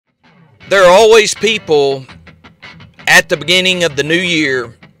There are always people at the beginning of the new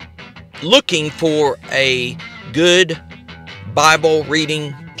year looking for a good Bible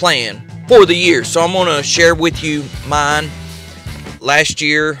reading plan for the year. So I'm going to share with you mine. Last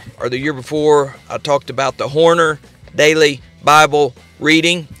year or the year before, I talked about the Horner Daily Bible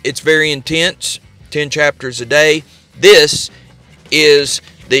Reading. It's very intense, 10 chapters a day. This is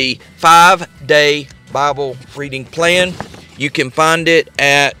the 5-day Bible reading plan. You can find it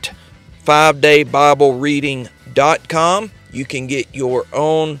at 5daybiblereading.com. You can get your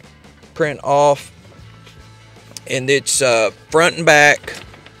own print off, and it's front and back,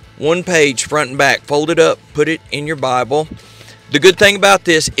 one page front and back, fold it up, put it in your Bible. The good thing about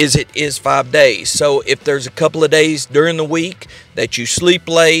this is it is 5 days. So if there's a couple of days during the week that you sleep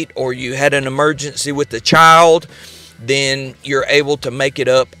late or you had an emergency with the child, then you're able to make it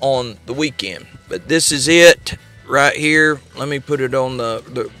up on the weekend. But this is it right here. Let me put it on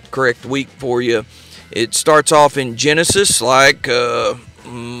the correct week for you. It starts off in Genesis like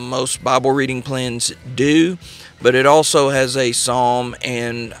most Bible reading plans do, but it also has a psalm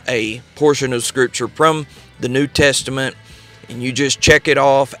and a portion of scripture from the New Testament, and you just check it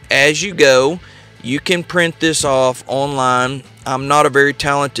off as you go. You can print this off online. I'm not a very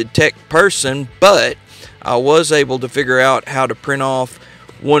talented tech person, but I was able to figure out how to print off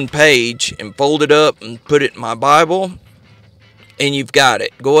one page and fold it up and put it in my Bible, and you've got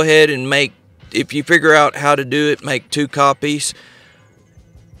it. Go ahead and make, if you figure out how to do it, make 2 copies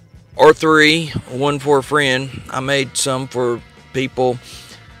or 3, one for a friend. I made some for people.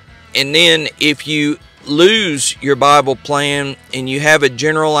 And then if you lose your Bible plan and you have a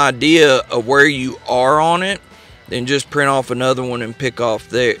general idea of where you are on it, then just print off another one and pick up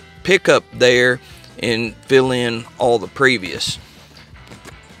there and fill in all the previous.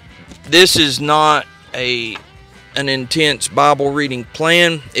 This is not an intense Bible reading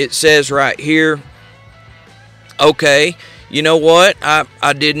plan. It says right here, okay, you know what? I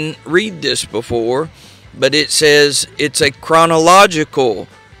didn't read this before, but it says it's a chronological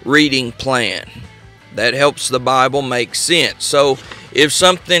reading plan. That helps the Bible make sense. So if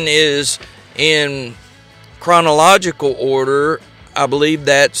something is in chronological order, I believe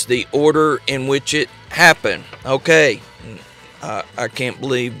that's the order in which it happened. Okay, I can't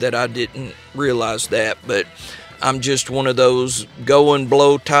believe that I didn't realize that, but I'm just one of those go and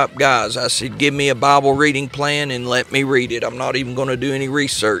blow type guys. I said, give me a Bible reading plan and let me read it. I'm not even going to do any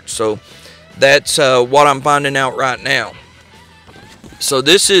research. So that's what I'm finding out right now. So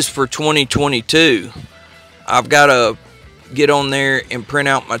this is for 2022. I've got to get on there and print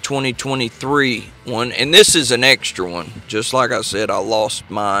out my 2023 one, and this is an extra one. Just like I said, I lost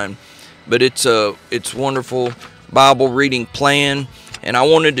mine, but it's wonderful Bible reading plan, and I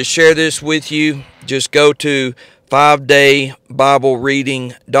wanted to share this with you. Just go to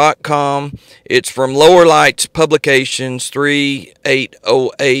 5daybiblereading.com. It's from Lower Lights Publications,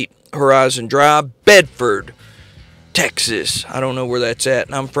 3808 Horizon Drive, Bedford, Texas. I don't know where that's at,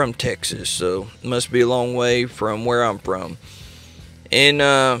 and I'm from Texas, so it must be a long way from where I'm from.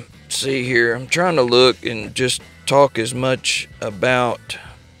 And see here, I'm trying to look and just talk as much about,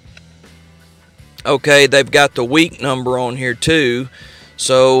 okay, they've got the week number on here too.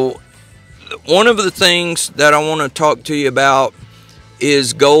 So one of the things that I want to talk to you about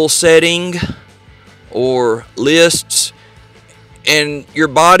is goal setting or lists. And your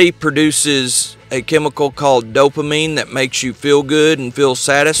body produces a chemical called dopamine that makes you feel good and feel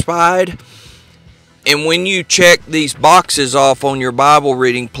satisfied. And when you check these boxes off on your Bible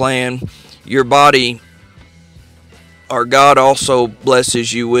reading plan, your body, or God, also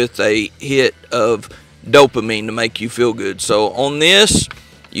blesses you with a hit of dopamine to make you feel good. So on this,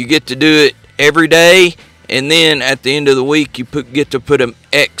 you get to do it every day, and then at the end of the week, you get to put an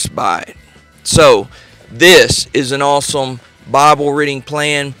X by it. So this is an awesome Bible reading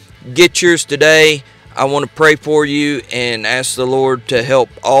plan. Get yours today. I want to pray for you and ask the Lord to help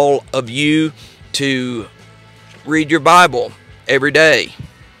all of you to read your Bible every day,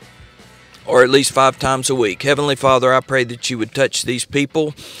 or at least 5 times a week. Heavenly Father, I pray that you would touch these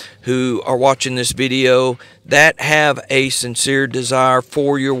people who are watching this video that have a sincere desire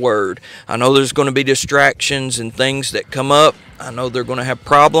for your word. I know there's going to be distractions and things that come up. I know they're going to have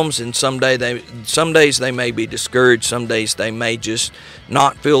problems, and some days they may be discouraged. Some days they may just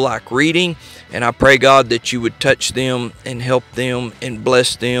not feel like reading. And I pray, God, that you would touch them and help them and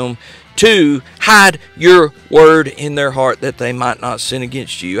bless them to hide your word in their heart that they might not sin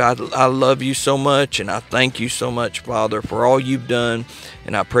against you. I love you so much, and I thank you so much, Father, for all you've done.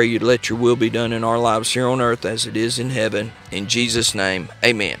 And I pray you'd let your will be done in our lives here on earth as it is in heaven. In Jesus' name,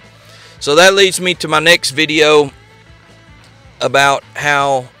 amen. So that leads me to my next video about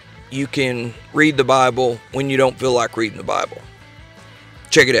how you can read the Bible when you don't feel like reading the Bible.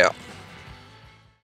 Check it out.